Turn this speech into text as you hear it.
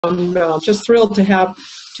Just thrilled to have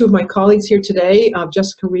two of my colleagues here today.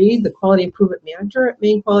 Jessica Reed, the Quality Improvement Manager at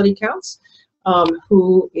Maine Quality Counts,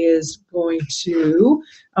 who is going to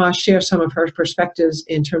share some of her perspectives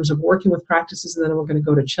in terms of working with practices, and then we're going to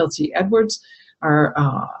go to Chelsea Edwards, our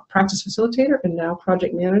practice facilitator and now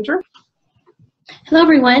project manager. Hello,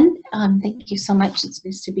 everyone. Thank you so much. It's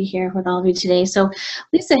nice to be here with all of you today. So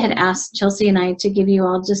Lisa had asked Chelsea and I to give you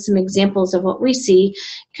all just some examples of what we see,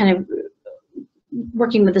 kind of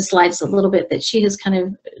working with the slides a little bit, that she has kind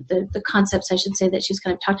of, the concepts, I should say, that she's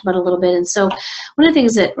kind of talked about a little bit. And so one of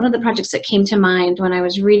the projects that came to mind when I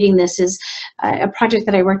was reading this is a project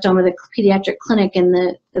that I worked on with a pediatric clinic, and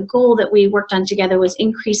the goal that we worked on together was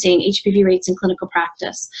increasing HPV rates in clinical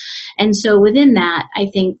practice. And so within that, I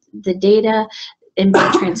think the data and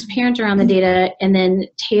being transparent around the data, and then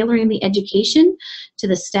tailoring the education to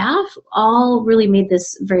the staff, all really made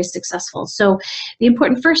this very successful. So the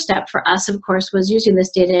important first step for us, of course, was using this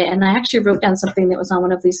data, and I actually wrote down something that was on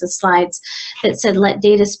one of Lisa's slides that said, let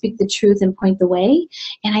data speak the truth and point the way.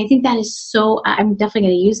 And I think that is so, I'm definitely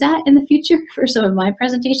going to use that in the future for some of my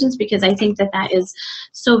presentations, because I think that that is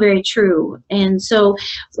so very true. And so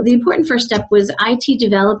the important first step was IT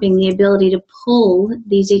developing the ability to pull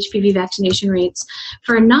these HPV vaccination rates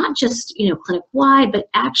for not just, clinic-wide, but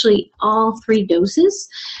actually all 3 doses,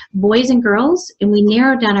 boys and girls. And we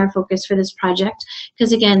narrowed down our focus for this project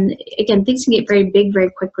because, again, things can get very big very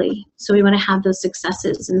quickly. So we want to have those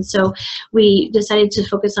successes. And so we decided to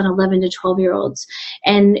focus on 11 to 12-year-olds.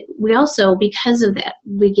 And we also, because of that,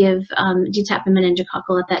 we give DTaP and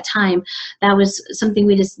meningococcal at that time. That was something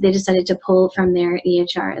they decided to pull from their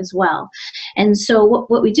EHR as well. And so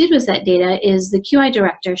what we did with that data is the QI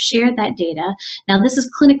director shared that data. Now, this is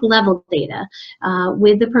clinic level data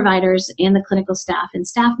with the providers and the clinical staff in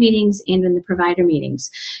staff meetings and in the provider meetings.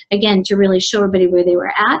 Again, to really show everybody where they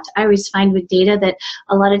were at. I always find with data that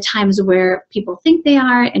a lot of times where people think they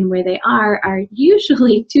are and where they are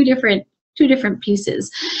usually two different pieces.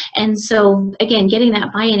 And so again, getting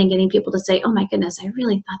that buy-in and getting people to say, oh my goodness, I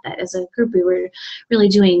really thought that as a group we were really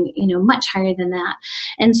doing much higher than that.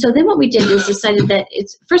 And so then what we did was decided that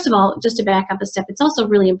it's, first of all, just to back up a step, it's also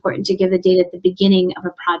really important to give the data at the beginning of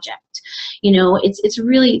a project. It's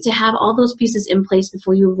really to have all those pieces in place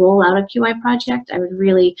before you roll out a QI project. I would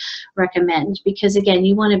really recommend, because again,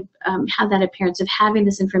 you want to have that appearance of having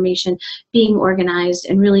this information, being organized,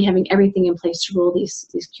 and really having everything in place to roll these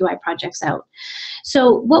QI projects out.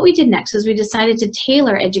 So what we did next is we decided to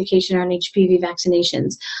tailor education on HPV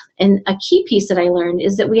vaccinations. And a key piece that I learned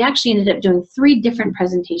is that we actually ended up doing 3 different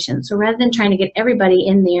presentations. So rather than trying to get everybody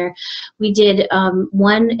in there, we did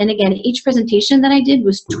one, and again, each presentation that I did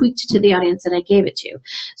was tweaked to the audience that I gave it to.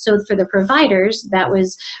 So for the providers, that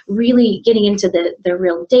was really getting into the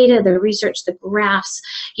real data, the research, the graphs,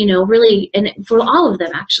 really, and for all of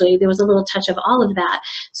them actually, there was a little touch of all of that.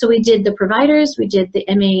 So we did the providers, we did the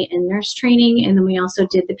MA and nurse training, and then we also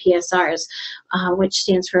did the PSRs, which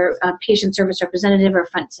stands for Patient Service Representative or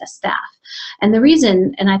Front Desk Staff. And the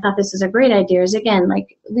reason, and I thought this is a great idea, is again,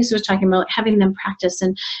 like Lisa was talking about, having them practice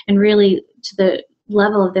and really to the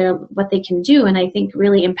level of what they can do, and I think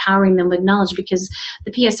really empowering them with knowledge, because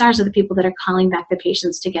the PSRs are the people that are calling back the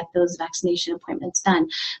patients to get those vaccination appointments done.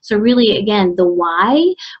 So really, again, the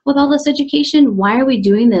why with all this education, why are we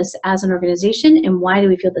doing this as an organization, and why do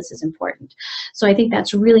we feel this is important? So I think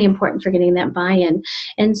that's really important for getting that buy-in.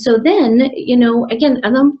 And so then, again,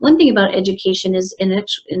 one thing about education is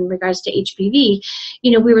in regards to HPV,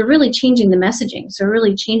 we were really changing the messaging, so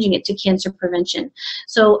really changing it to cancer prevention.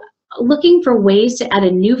 So looking for ways to add a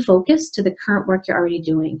new focus to the current work you're already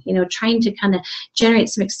doing, trying to kind of generate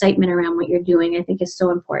some excitement around what you're doing, I think is so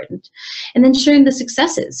important. And then sharing the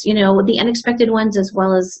successes, the unexpected ones, as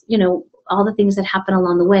well as, all the things that happen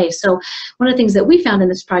along the way. So one of the things that we found in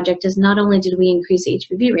this project is not only did we increase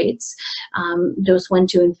HPV rates, dose 1,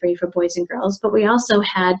 2, and 3 for boys and girls, but we also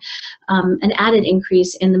had an added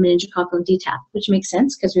increase in the meningococcal and DTaP, which makes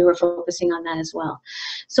sense because we were focusing on that as well.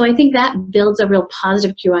 So I think that builds a real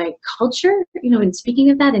positive QI culture, in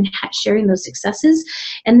speaking of that and sharing those successes.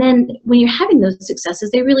 And then when you're having those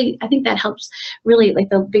successes, I think that helps really, like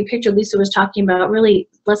the big picture Lisa was talking about, really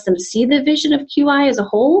lets them see the vision of QI as a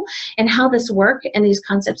whole and how this work and these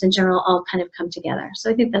concepts in general all kind of come together.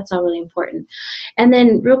 So I think that's all really important. And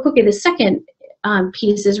then real quickly, the second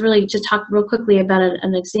piece is really to talk real quickly about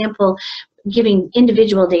an example giving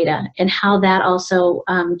individual data and how that also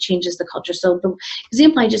changes the culture. So the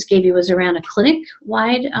example I just gave you was around a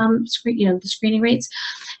clinic-wide the screening rates.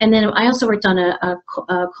 And then I also worked on a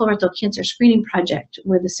colorectal cancer screening project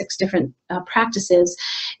with the 6 different practices.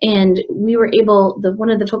 And we were able, one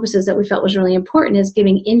of the focuses that we felt was really important is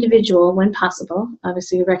giving individual when possible.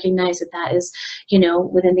 Obviously, we recognize that that is,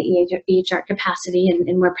 within the EHR capacity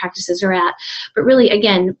and where practices are at. But really,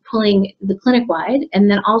 again, pulling the clinic-wide and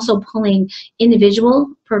then also pulling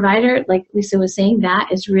individual provider, like Lisa was saying, that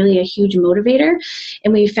is really a huge motivator.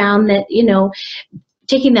 And we found that,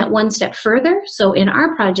 taking that one step further. So in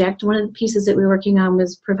our project, one of the pieces that we were working on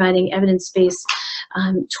was providing evidence-based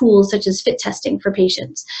tools such as fit testing for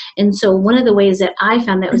patients. And so one of the ways that I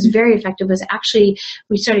found that was very effective was actually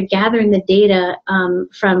we started gathering the data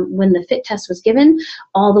from when the fit test was given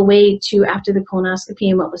all the way to after the colonoscopy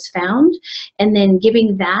and what was found, and then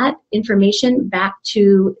giving that information back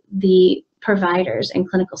to the providers and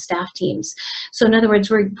clinical staff teams. So in other words,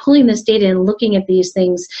 we're pulling this data and looking at these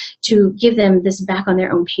things to give them this back on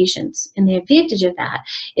their own patients. And the advantage of that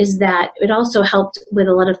is that it also helped with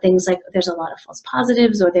a lot of things like there's a lot of false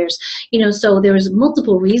positives, or there's, so there's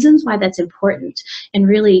multiple reasons why that's important. And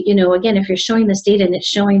really, again, if you're showing this data and it's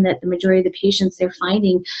showing that the majority of the patients, they're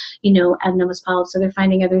finding, adenomous polyps, or they're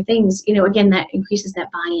finding other things, again, that increases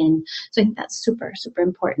that buy-in. So I think that's super, super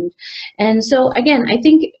important. And so again, I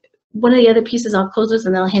think one of the other pieces I'll close with,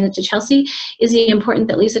 and then I'll hand it to Chelsea, is the important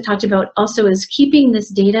that Lisa talked about also is keeping this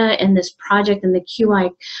data and this project and the QI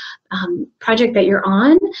project that you're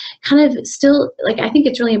on kind of still, I think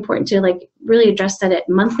it's really important to really address that at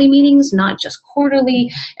monthly meetings, not just quarterly,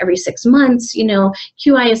 every 6 months.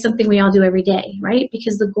 QI is something we all do every day, right?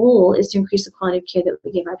 Because the goal is to increase the quality of care that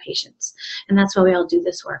we give our patients. And that's why we all do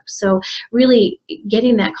this work. So really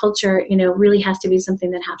getting that culture, really has to be something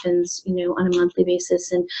that happens, on a monthly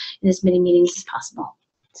basis and in as many meetings as possible.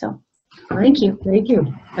 So thank you. Thank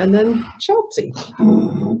you. And then Chelsea.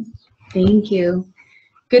 Thank you.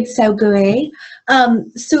 Good segue.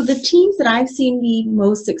 So the teams that I've seen be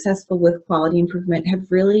most successful with quality improvement have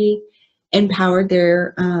really empowered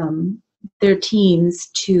their teams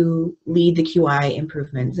to lead the QI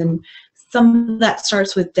improvements. And some of that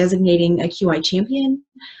starts with designating a QI champion,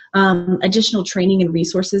 additional training and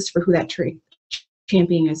resources for who that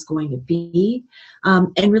champion is going to be,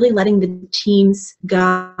 and really letting the teams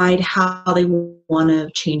guide how they want to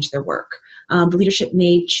change their work. The leadership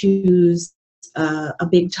may choose a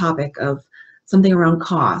big topic of something around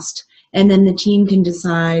cost, and then the team can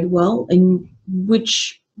decide, well, in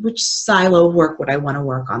which silo of work would I want to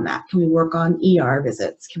work on that? Can we work on ER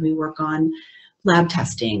visits? Can we work on lab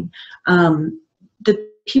testing? The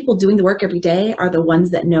people doing the work every day are the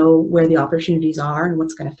ones that know where the opportunities are and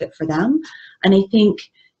what's going to fit for them. And I think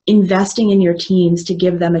investing in your teams to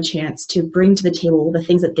give them a chance to bring to the table the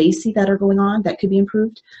things that they see that are going on that could be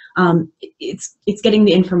improved, it's getting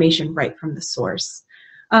the information right from the source.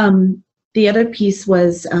 The other piece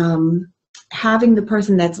was having the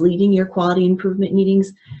person that's leading your quality improvement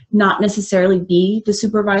meetings not necessarily be the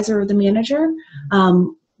supervisor or the manager.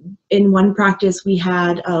 In one practice, we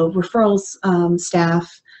had a referrals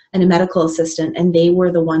staff and a medical assistant, and they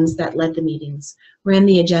were the ones that led the meetings, ran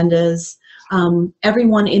the agendas.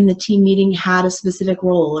 Everyone in the team meeting had a specific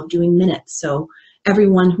role of doing minutes, so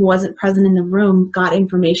everyone who wasn't present in the room got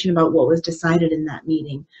information about what was decided in that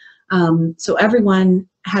meeting. So everyone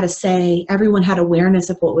had a say, everyone had awareness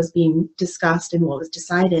of what was being discussed and what was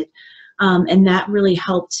decided, and that really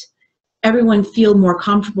helped everyone feel more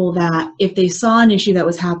comfortable that if they saw an issue that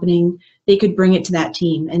was happening, they could bring it to that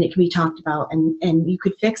team and it could be talked about and you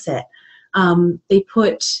could fix it. They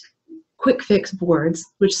put quick fix boards,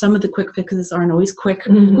 which some of the quick fixes aren't always quick,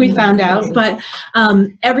 we found out, but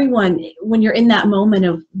everyone, when you're in that moment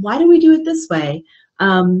of why do we do it this way,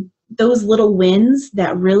 those little wins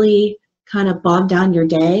that really kind of bog down your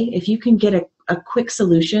day, if you can get a quick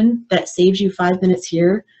solution that saves you 5 minutes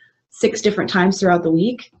here 6 different times throughout the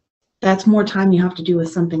week, that's more time you have to do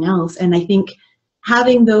with something else. And I think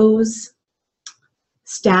having those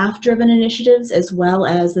staff-driven initiatives as well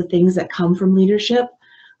as the things that come from leadership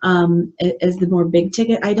as the more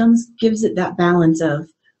big-ticket items gives it that balance of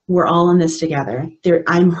we're all in this together.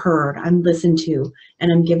 I'm heard, I'm listened to,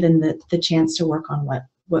 and I'm given the chance to work on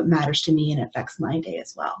what matters to me and affects my day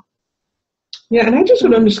as well. Yeah, and I just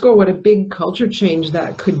would underscore what a big culture change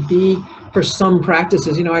that could be for some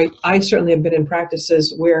practices. You know, I certainly have been in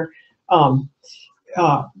practices where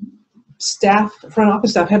staff, front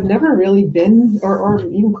office staff, have never really been, or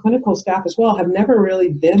even clinical staff as well, have never really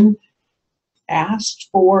been asked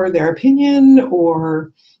for their opinion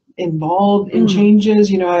or involved in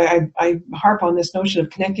changes. You know, I harp on this notion of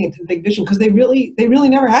connecting it to the big vision, because they really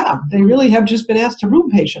never have. They really have just been asked to room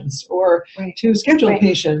patients or to schedule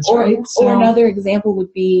patients. Or another example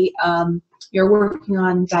would be you're working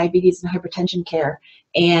on diabetes and hypertension care,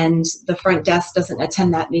 and the front desk doesn't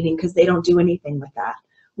attend that meeting because they don't do anything with that.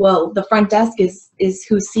 Well, the front desk is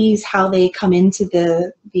who sees how they come into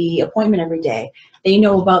the appointment every day. They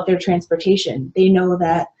know about their transportation. They know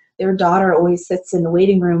that their daughter always sits in the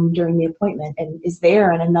waiting room during the appointment and is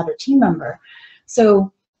there, and another team member.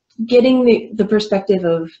 So getting the perspective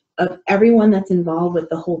of everyone that's involved with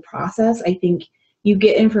the whole process, I think you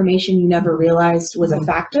get information you never realized was a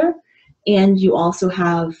factor, and you also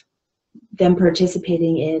have them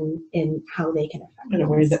participating in how they can affect in a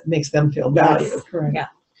way that makes them feel valued. Correct. Yeah.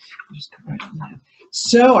 Just correct that.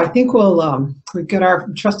 So I think we've got our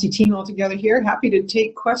trusty team all together here. Happy to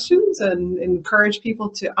take questions and encourage people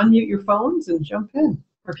to unmute your phones and jump in,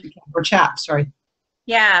 or if you can, or chat. Sorry.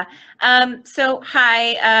 Yeah. So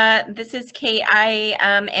hi, this is Kate. I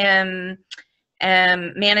am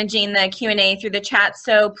managing the Q&A through the chat.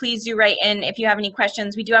 So please do write in if you have any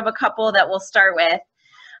questions. We do have a couple that we'll start with.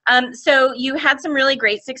 So you had some really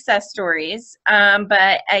great success stories,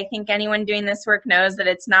 but I think anyone doing this work knows that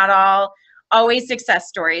it's not always success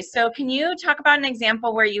stories. So can you talk about an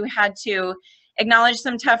example where you had to acknowledge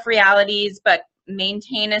some tough realities but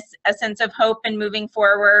maintain a sense of hope and moving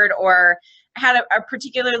forward, or had a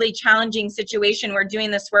particularly challenging situation where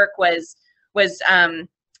doing this work was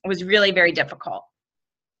really very difficult?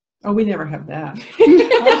 Oh, we never have that.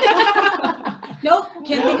 Nope,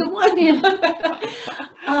 can't think of one.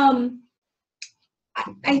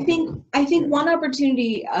 I think one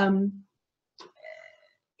opportunity,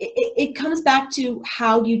 it comes back to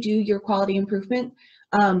how you do your quality improvement.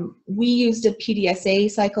 We used a PDSA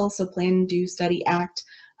cycle, so Plan, Do, Study, Act.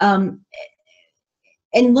 And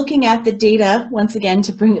looking at the data, once again,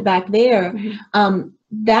 to bring it back there,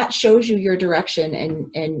 that shows you your direction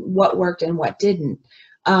and what worked and what didn't.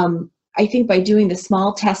 I think by doing the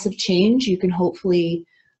small tests of change, you can hopefully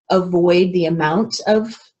avoid the amount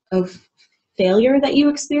of failure that you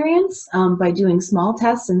experience by doing small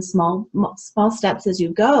tests and small steps as you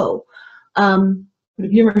go. Have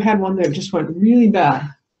you ever had one that just went really bad?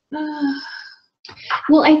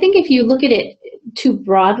 Well, I think if you look at it too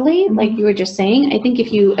broadly, like you were just saying, I think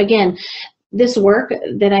if you, again, this work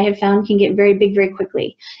that I have found can get very big very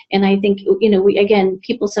quickly. And I think,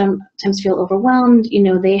 people sometimes feel overwhelmed.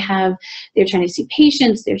 They're trying to see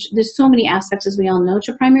patients. There's so many aspects, as we all know,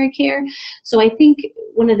 to primary care. So I think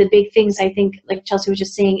one of the big things, like Chelsea was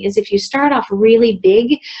just saying, is if you start off really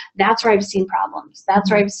big, that's where I've seen problems.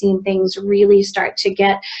 That's where I've seen things really start to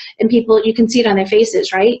get, and people, you can see it on their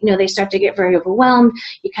faces, right? They start to get very overwhelmed.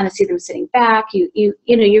 You kind of see them sitting back. You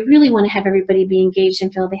really want to have everybody be engaged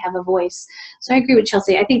and feel they have a voice. So I agree with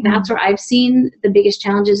Chelsea. I think that's where I've seen the biggest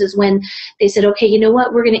challenges, is when they said, okay, you know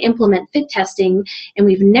what, we're going to implement fit testing, and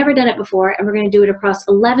we've never done it before, and we're going to do it across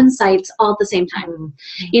 11 sites all at the same time.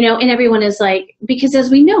 And everyone is like, because as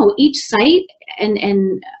we know, each site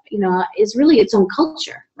is really its own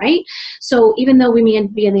culture, right? So even though we may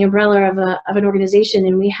be in the umbrella of an organization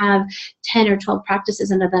and we have 10 or 12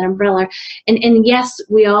 practices under that umbrella, and yes,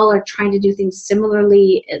 we all are trying to do things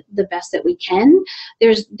similarly the best that we can,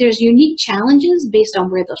 there's unique challenges based on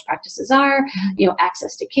where those practices are,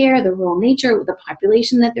 access to care, the rural nature, the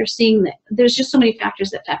population that they're seeing. There's just so many factors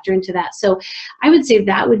that factor into that. So I would say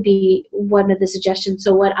that would be one of the suggestions.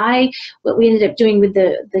 So what we ended up doing with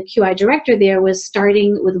the QI director there was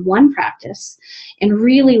starting with one practice and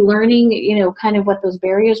really learning, kind of what those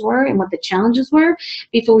barriers were and what the challenges were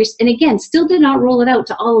before and again, still did not roll it out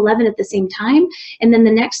to all 11 at the same time. And then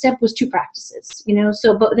the next step was 2 practices,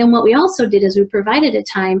 but then what we also did is we provided a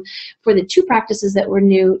time for the 2 practices that were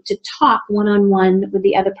new to talk one-on-one with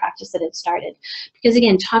the other practice that had started. Because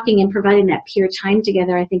again, talking and providing that peer time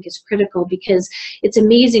together, I think, is critical, because it's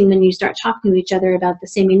amazing when you start talking to each other about the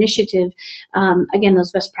same initiative, again,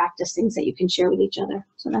 those best practice things that you can share with each other.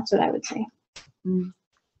 So that's what I would say.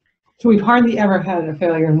 So we've hardly ever had a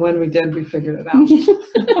failure, and when we did, we figured it out.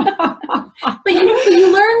 But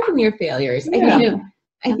you learn from your failures. Yeah.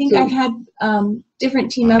 I think I've had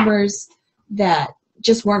different team members that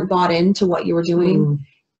just weren't bought into what you were doing,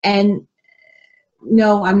 and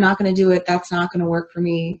no, I'm not going to do it. That's not going to work for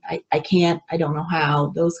me. I can't. I don't know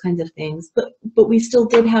how. Those kinds of things. But we still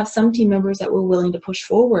did have some team members that were willing to push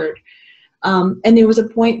forward, and there was a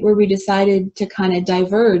point where we decided to kind of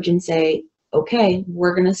diverge and say, okay,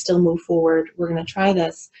 we're going to still move forward. We're going to try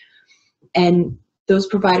this. And those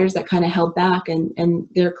providers that kind of held back and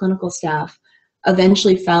their clinical staff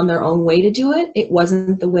eventually found their own way to do it. It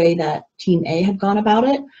wasn't the way that Team A had gone about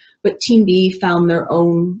it, but Team B found their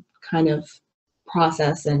own kind of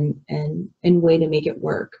process and way to make it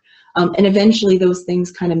work. And eventually those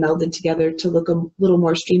things kind of melded together to look a little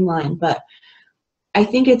more streamlined. But I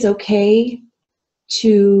think it's okay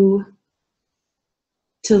to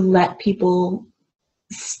let people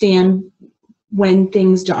stand when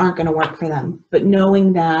things aren't going to work for them, but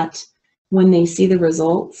knowing that when they see the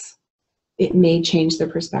results, it may change their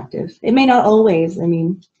perspective. It may not always. I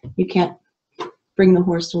mean, you can't bring the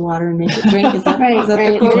horse to water and make it drink. Is that, right? is that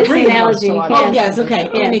Right. the quote? It's the analogy. Oh, yes, okay.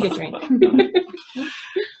 Yeah. Make it drink.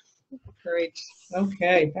 Great.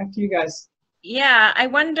 Okay, back to you guys. Yeah, I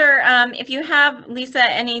wonder if you have, Lisa,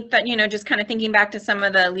 any, just kind of thinking back to some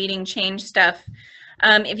of the leading change stuff,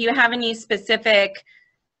 if you have any specific,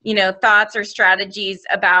 thoughts or strategies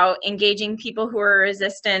about engaging people who are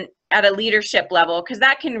resistant at a leadership level, because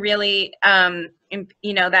that can really,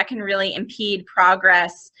 that can really impede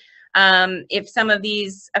progress. If some of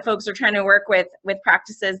these folks are trying to work with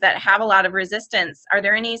practices that have a lot of resistance, are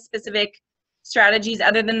there any specific strategies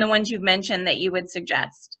other than the ones you've mentioned that you would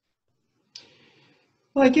suggest?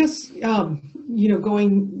 Well, I guess,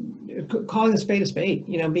 calling a spade,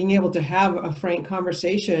 being able to have a frank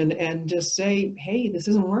conversation and just say, hey, this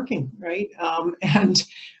isn't working, right?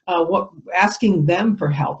 Asking them for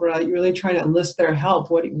help, right? You're really trying to enlist their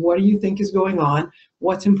help. What do you think is going on?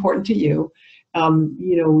 What's important to you?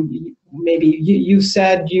 Maybe you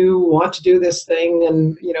said you want to do this thing,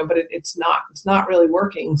 and but it's not really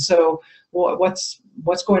working. So what's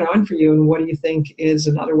going on for you, and what do you think is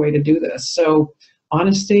another way to do this? So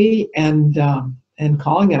honesty and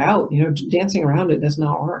calling it out. Dancing around it does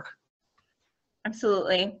not work.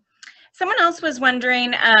 Absolutely. Someone else was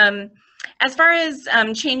wondering, as far as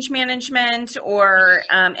change management or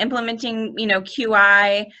implementing,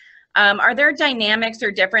 QI. Are there dynamics or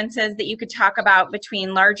differences that you could talk about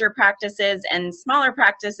between larger practices and smaller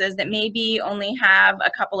practices that maybe only have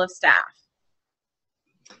a couple of staff?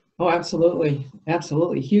 Oh, absolutely.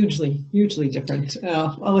 Absolutely. Hugely different.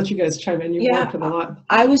 I'll let you guys chime in. You work with a lot.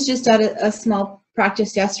 I was just at a small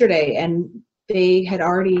practice yesterday, and they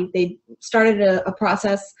started a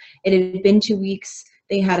process. It had been 2 weeks.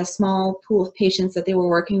 They had a small pool of patients that they were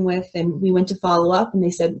working with, and we went to follow up, and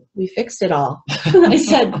they said, we fixed it all. I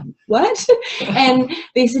said, what? And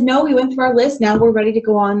they said, no, we went through our list. Now we're ready to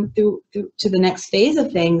go on through to the next phase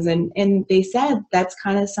of things. And they said that's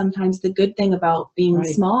kind of sometimes the good thing about being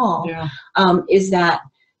small, is that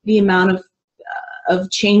the amount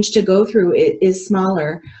of change to go through is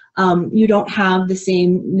smaller. You don't have the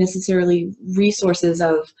same necessarily resources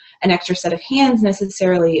of an extra set of hands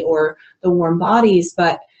necessarily, or the warm bodies,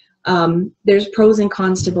 but there's pros and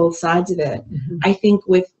cons to both sides of it. Mm-hmm. I think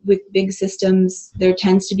with big systems, there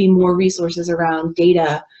tends to be more resources around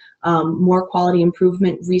data, more quality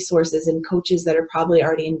improvement resources, and coaches that are probably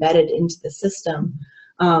already embedded into the system,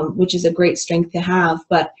 which is a great strength to have.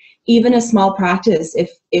 But even a small practice,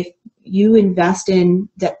 if you invest in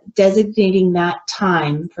designating that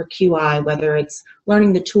time for QI, whether it's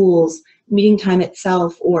learning the tools, meeting time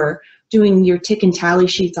itself, or doing your tick and tally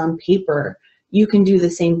sheets on paper, you can do the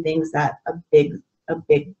same things that a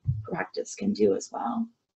big practice can do as well.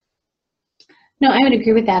 No, I would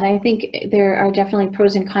agree with that. I think there are definitely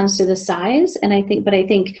pros and cons to the size, and I think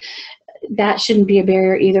that shouldn't be a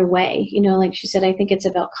barrier either way. Like she said, I think it's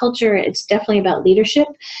about culture. It's definitely about leadership.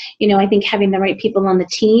 I think having the right people on the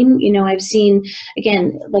team, I've seen,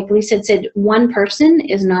 again, like Lisa said, one person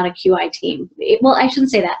is not a QI team. Well, I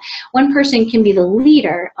shouldn't say that. One person can be the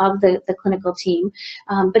leader of the clinical team,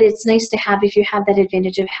 but it's nice to have, if you have that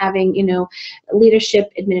advantage of having,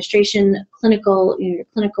 leadership, administration, clinical,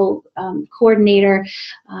 clinical coordinator,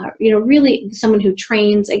 really someone who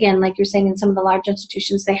trains. Again, like you're saying, in some of the large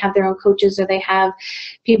institutions, they have their own coaches, or they have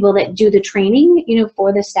people that do the training,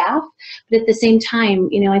 for the staff. But at the same time,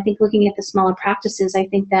 I think looking at the smaller practices, I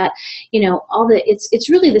think that, it's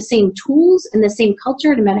really the same tools and the same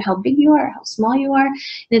culture, no matter how big you are, or how small you are. And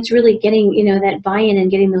it's really getting, that buy-in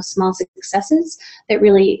and getting those small successes that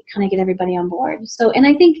really kind of get everybody on board. So, and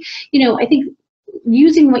I think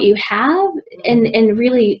using what you have and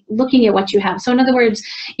really looking at what you have. So in other words,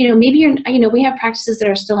 maybe we have practices that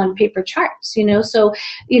are still on paper charts, so,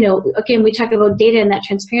 again, we talk about data and that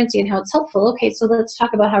transparency and how it's helpful. Okay, so let's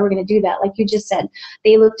talk about how we're going to do that. Like you just said,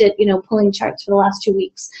 they looked at, pulling charts for the last 2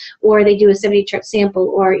 weeks, or they do a 70 chart sample,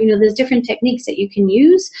 or, there's different techniques that you can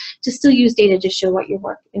use to still use data to show what your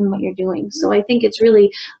work and what you're doing. So I think it's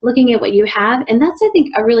really looking at what you have. And that's, I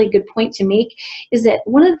think, a really good point to make, is that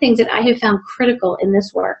one of the things that I have found critical critical in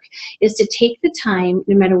this work is to take the time,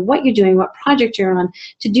 no matter what you're doing, what project you're on,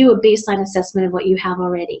 to do a baseline assessment of what you have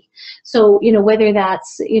already. So, whether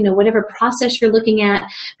that's, whatever process you're looking at,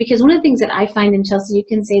 because one of the things that I find, and Chelsea, you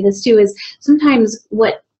can say this too, is sometimes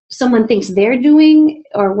what someone thinks they're doing,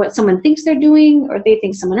 or what someone thinks they're doing, or they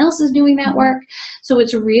think someone else is doing that work. So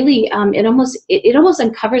it's really, it almost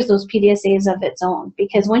uncovers those PDSAs of its own,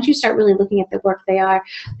 because once you start really looking at the work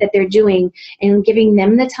that they're doing and giving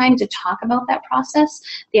them the time to talk about that process,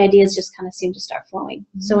 the ideas just kind of seem to start flowing.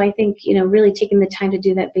 So I think, really taking the time to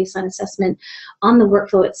do that baseline assessment on the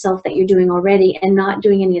workflow itself that you're doing already, and not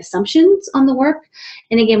doing any assumptions on the work.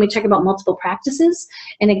 And again, we talk about multiple practices,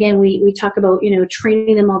 and again, we talk about,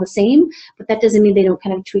 training them all the same, but that doesn't mean they don't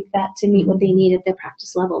kind of tweak that to meet what they need at their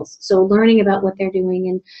practice levels. So learning about what they're doing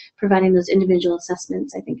and providing those individual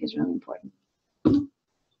assessments, I think, is really important.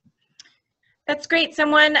 That's great.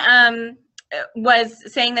 Someone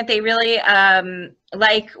was saying that they really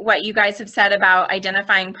like what you guys have said about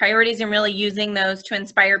identifying priorities and really using those to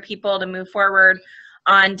inspire people to move forward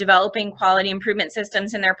on developing quality improvement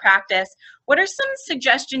systems in their practice. What are some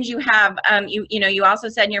suggestions you have? You also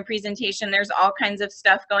said in your presentation, there's all kinds of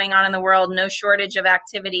stuff going on in the world, no shortage of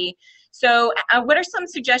activity. So what are some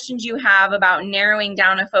suggestions you have about narrowing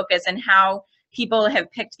down a focus and how people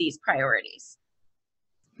have picked these priorities?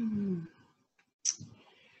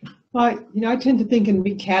 Well, I tend to think in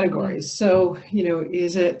big categories. So,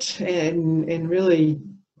 is it, and really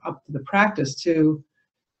up to the practice to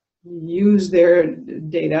use their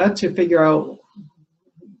data to figure out,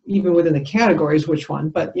 even within the categories, which one,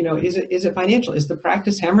 but, is it financial? Is the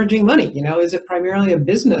practice hemorrhaging money? Is it primarily a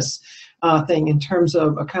business thing in terms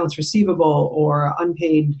of accounts receivable or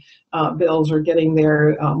unpaid bills, or getting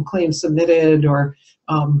their claims submitted, or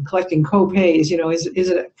collecting co-pays? Is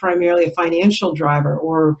it primarily a financial driver,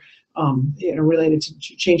 or related to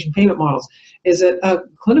changing payment models? Is it a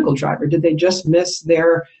clinical driver? Did they just miss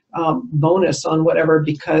their bonus on whatever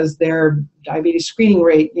because their diabetes screening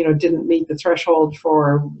rate, didn't meet the threshold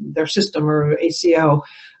for their system or ACO?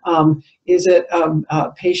 Is it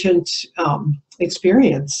a patient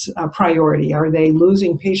experience priority? Are they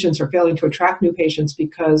losing patients or failing to attract new patients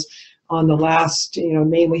because on the last,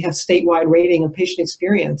 Maine, we have statewide rating of patient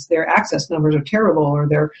experience. Their access numbers are terrible, or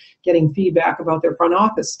they're getting feedback about their front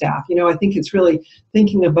office staff. I think it's really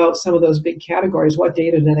thinking about some of those big categories. What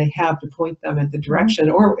data do they have to point them in the direction,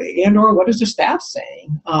 or what is their staff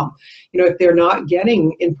saying? If they're not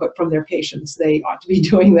getting input from their patients, they ought to be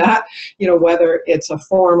doing that. Whether it's a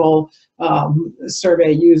formal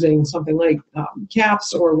survey using something like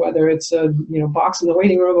CAPS, or whether it's a box in the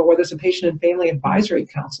waiting room, or whether it's a patient and family advisory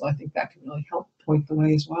council. I think that can really help point the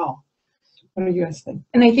way as well. What do you guys think?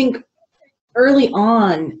 And I think early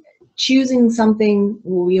on, choosing something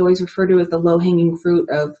we always refer to as the low-hanging fruit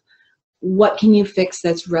of what can you fix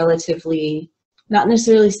that's relatively, not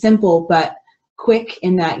necessarily simple, but quick,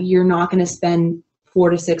 in that you're not going to spend 4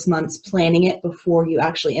 to 6 months planning it before you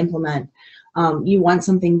actually implement. You want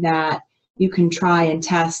something that you can try and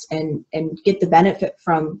test and get the benefit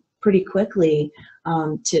from pretty quickly,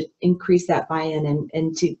 to increase that buy-in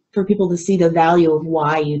and for people to see the value of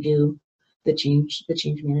why you do the change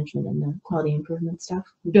management and the quality improvement stuff.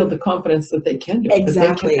 Build the confidence that they can do it,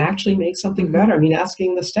 exactly, that they can actually make something better. I mean,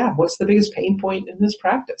 asking the staff, what's the biggest pain point in this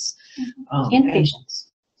practice? And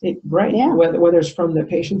patients. Right, yeah. whether it's from the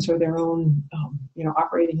patients or their own,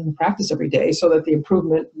 operating in the practice every day, so that the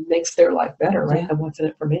improvement makes their life better, right? And what's in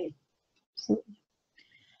it for me?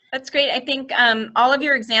 That's great. I think all of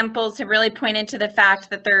your examples have really pointed to the fact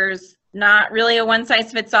that there's not really a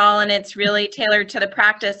one-size-fits-all, and it's really tailored to the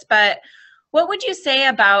practice. But what would you say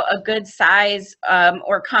about a good size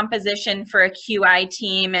or composition for a QI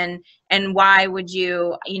team, and why would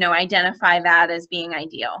you, identify that as being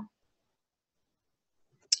ideal?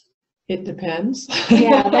 It depends.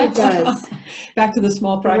 Yeah, that does. Back to the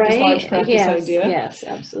small practice, large practice idea. Yes,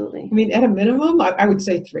 absolutely. I mean, at a minimum, I would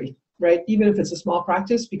say 3, right? Even if it's a small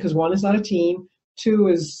practice, because 1 is not a team, 2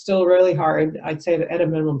 is still really hard. I'd say at a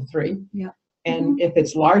minimum 3. Yeah. And if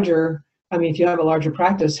it's larger, I mean, if you have a larger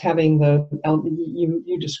practice, having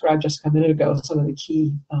you described just a minute ago some of the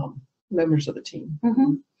key members of the team.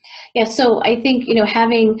 Yeah, so I think,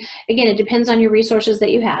 having, again, it depends on your resources that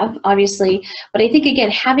you have, obviously, but I think, again,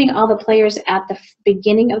 having all the players at the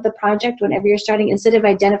beginning of the project, whenever you're starting, instead of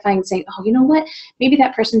identifying and saying, oh, you know what, maybe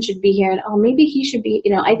that person should be here, and oh, maybe he should be,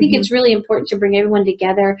 I think it's really important to bring everyone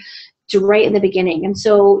together to right in the beginning. And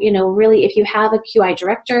so, you know, really, if you have a QI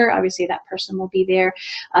director, obviously that person will be there,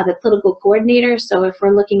 the clinical coordinator. So if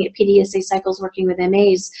we're looking at PDSA cycles working with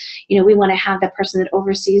MAs, you know, we want to have that person that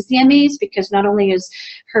oversees the MAs, because not only is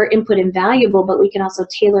her input invaluable, but we can also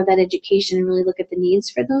tailor that education and really look at the needs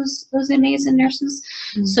for those MAs and nurses.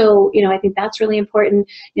 So, you know, I think that's really important.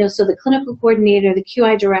 You know, so the clinical coordinator, the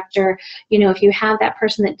QI director, you know, if you have that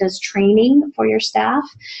person that does training for your staff.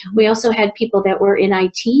 We also had people that were in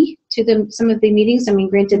IT to some of the meetings. I mean,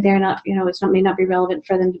 granted, they're not, you know, may not be relevant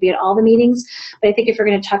for them to be at all the meetings, but I think if we're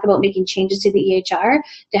going to talk about making changes to the EHR,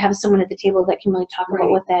 to have someone at the table that can really talk about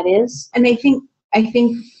what that is. And I think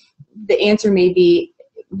the answer may be,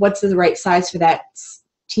 what's the right size for that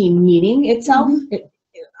team meeting itself?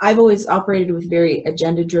 I've always operated with very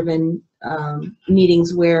agenda-driven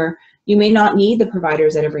meetings where you may not need the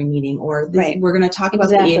providers at every meeting, or we're going to talk about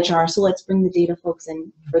the EHR, so let's bring the data folks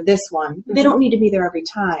in for this one. They don't need to be there every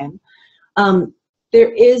time.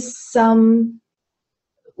 There is some,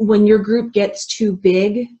 when your group gets too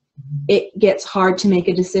big, it gets hard to make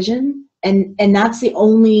a decision, and that's the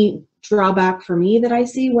only drawback for me that I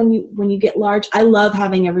see when you get large. I love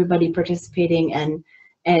having everybody participating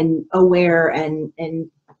and aware and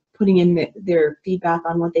putting in their feedback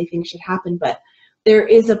on what they think should happen, but there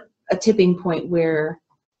is a tipping point where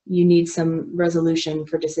you need some resolution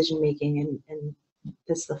for decision making, and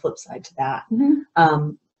that's the flip side to that.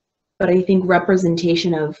 But I think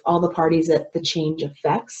representation of all the parties that the change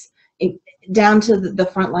affects, down to the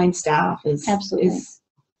frontline staff, is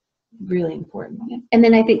really important. And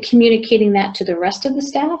then I think communicating that to the rest of the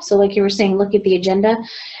staff. So like you were saying, look at the agenda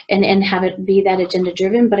and have it be that agenda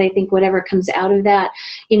driven. But I think whatever comes out of that,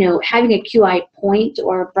 you know, having a QI point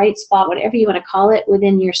or a bright spot, whatever you want to call it,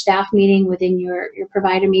 within your staff meeting, within your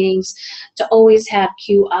provider meetings, to always have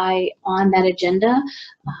QI on that agenda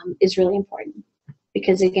is really important.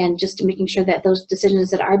 Because again, just making sure that those decisions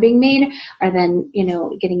that are being made are then, you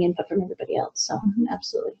know, getting input from everybody else. So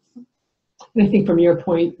absolutely. And I think from your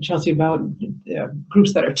point, Chelsea, about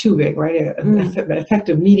groups that are too big, right?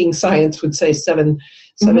 Effective meeting science would say 7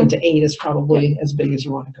 to 8 is probably as big as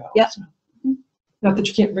you want to go. Yep. So, not that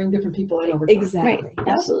you can't bring different people in over time. Exactly. Right.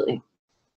 Absolutely.